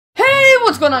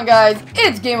What's going on, guys?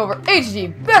 It's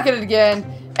GameOverHD back at it again,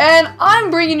 and I'm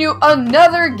bringing you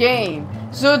another game.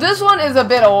 So this one is a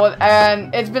bit old,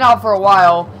 and it's been out for a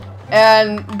while,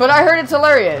 but I heard it's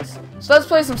hilarious. So let's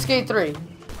play some Skate 3.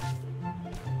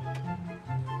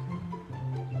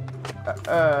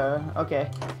 Okay.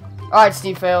 Alright,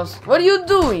 Steve Fails. What are you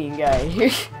doing,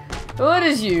 guy? What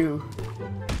is you?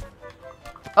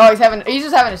 Oh, he's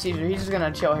just having a seizure. He's just gonna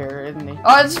chill here, isn't he?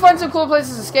 Oh, let's find some cool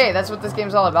places to skate. That's what this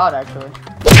game's all about, actually.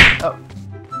 Oh.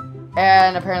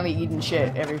 And apparently eating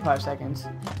shit every 5 seconds.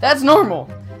 That's normal.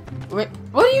 Wait,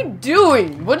 what are you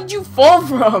doing? What did you fall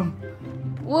from?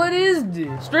 What is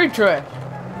this? Straight track.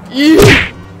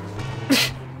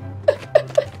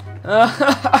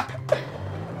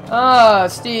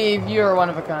 Steve, you're one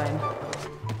of a kind.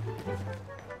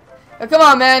 Now, come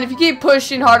on, man. If you keep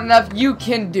pushing hard enough, you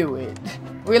can do it.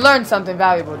 We learned something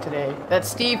valuable today. That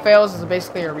Steve Fails is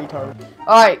basically a retard.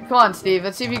 Alright, come on, Steve.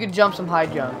 Let's see if you can jump some high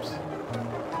jumps.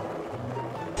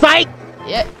 Fight!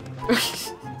 Yeah.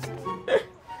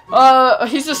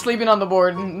 He's just sleeping on the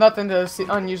board. Nothing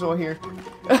unusual here.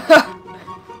 Come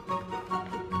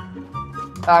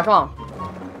on.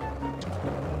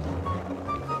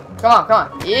 Come on,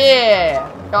 come on. Yeah!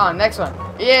 Come on, next one.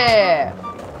 Yeah!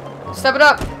 Step it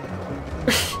up!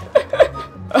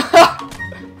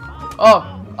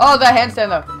 Oh, that handstand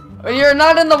though. You're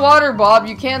not in the water, Bob.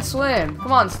 You can't swim.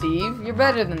 Come on, Steve. You're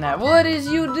better than that. What is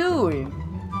you doing?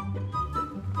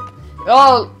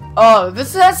 Oh,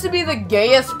 this has to be the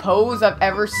gayest pose I've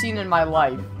ever seen in my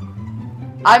life.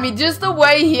 I mean, just the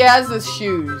way he has his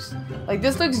shoes. Like,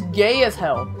 this looks gay as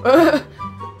hell.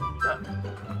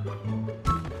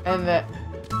 And that.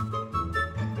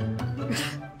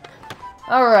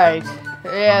 Alright.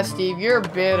 Yeah, Steve, you're a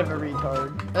bit of a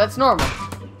retard. That's normal.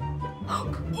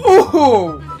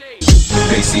 Ooh!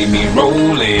 They see me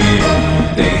rolling,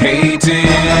 they hating,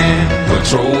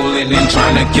 patrolling and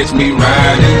trying to catch me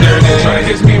riding dirty, trying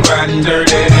to catch me riding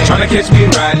dirty, trying to catch me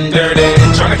riding dirty,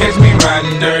 trying to catch me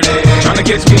riding dirty, trying to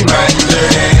catch me riding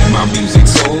dirty. My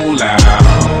music's so loud,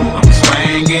 I'm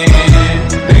swinging.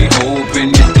 They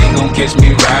hoping that they gon' catch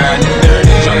me riding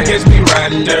dirty, trying to catch me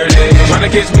riding dirty, trying to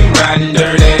catch me riding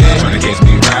dirty, trying to catch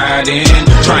me riding,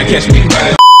 trying to catch me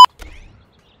riding.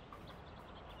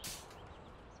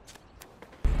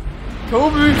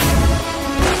 Kobe!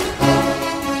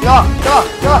 Yeah!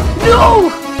 No!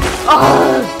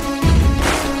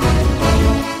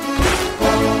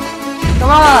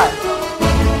 Come on!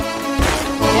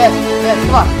 Yes,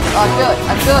 come on. Oh,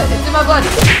 I feel it. It's in my blood.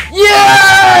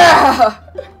 Yeah!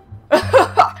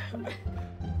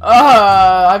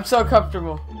 I'm so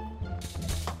comfortable.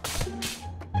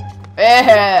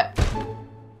 Yeah!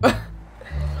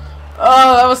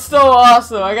 Oh, that was so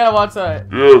awesome. I gotta watch that.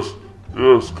 Yes,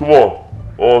 come on.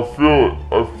 Oh, I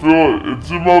feel it. It's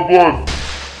in my blood.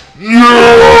 Yeah!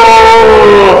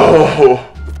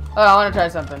 Oh, I want to try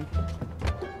something.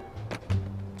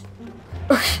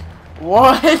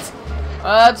 What?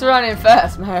 That's running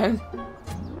fast, man.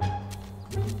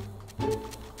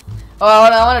 Oh,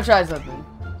 I want to try something.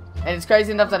 And it's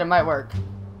crazy enough that it might work.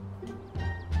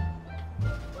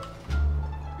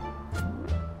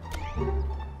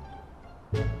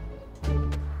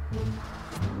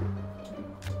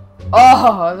 Oh,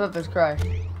 I thought this cry.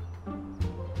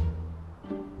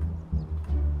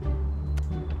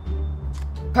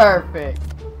 Perfect.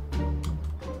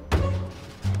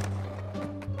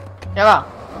 Come on.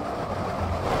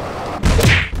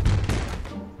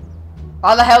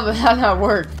 How the hell did that not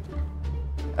work?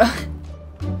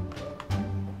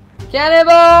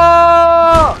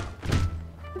 Cannonball!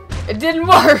 It didn't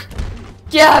work!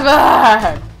 Get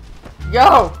back!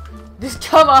 Go! Just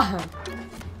come on!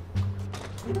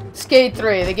 Skate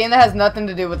 3, the game that has nothing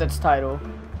to do with its title.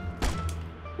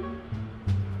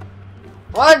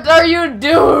 What are you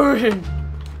doing?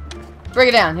 Break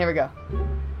it down, here we go.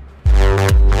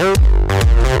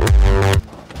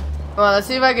 Well, let's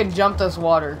see if I can jump this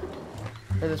water.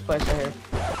 Or this place right here.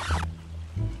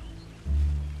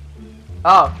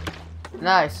 Oh,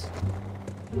 nice.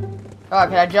 Oh,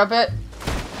 can I jump it?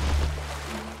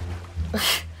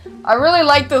 I really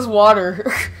like this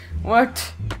water.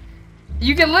 What?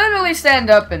 You can literally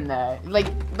stand up in that. Like,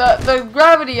 the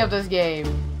gravity of this game.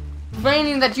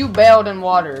 Feigning that you bailed in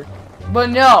water.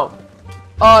 But no.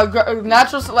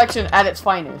 Natural selection at its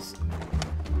finest.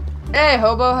 Hey,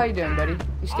 hobo. How you doing, buddy?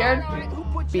 You scared?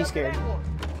 Be scared.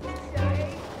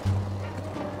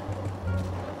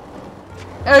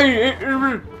 Hey.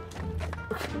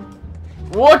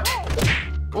 What?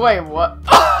 Wait, what?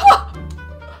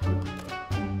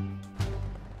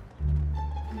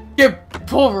 Get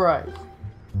pulverized.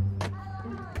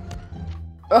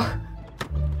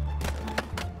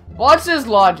 Watch this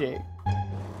logic.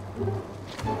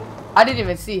 I didn't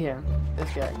even see him. This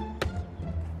guy.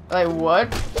 Like,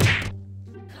 what?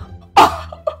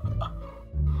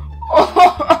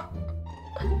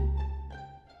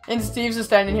 And Steve's just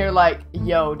standing here like,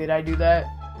 yo, did I do that?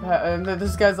 And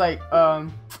this guy's like,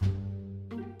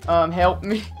 help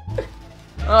me.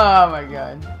 Oh my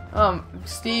god.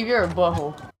 Steve, you're a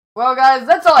butthole. Well, guys,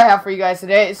 that's all I have for you guys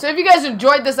today. So if you guys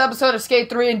enjoyed this episode of Skate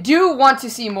 3 and do want to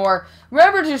see more,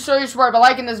 remember to show your support by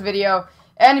liking this video.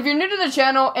 And if you're new to the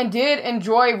channel and did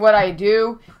enjoy what I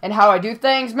do and how I do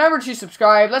things, remember to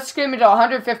subscribe. Let's scream it to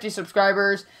 150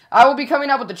 subscribers. I will be coming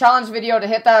up with a challenge video to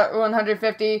hit that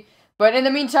 150. But in the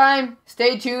meantime,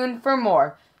 stay tuned for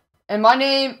more. And my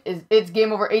name is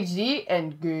ItsGameOverHD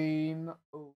and Game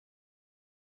Over.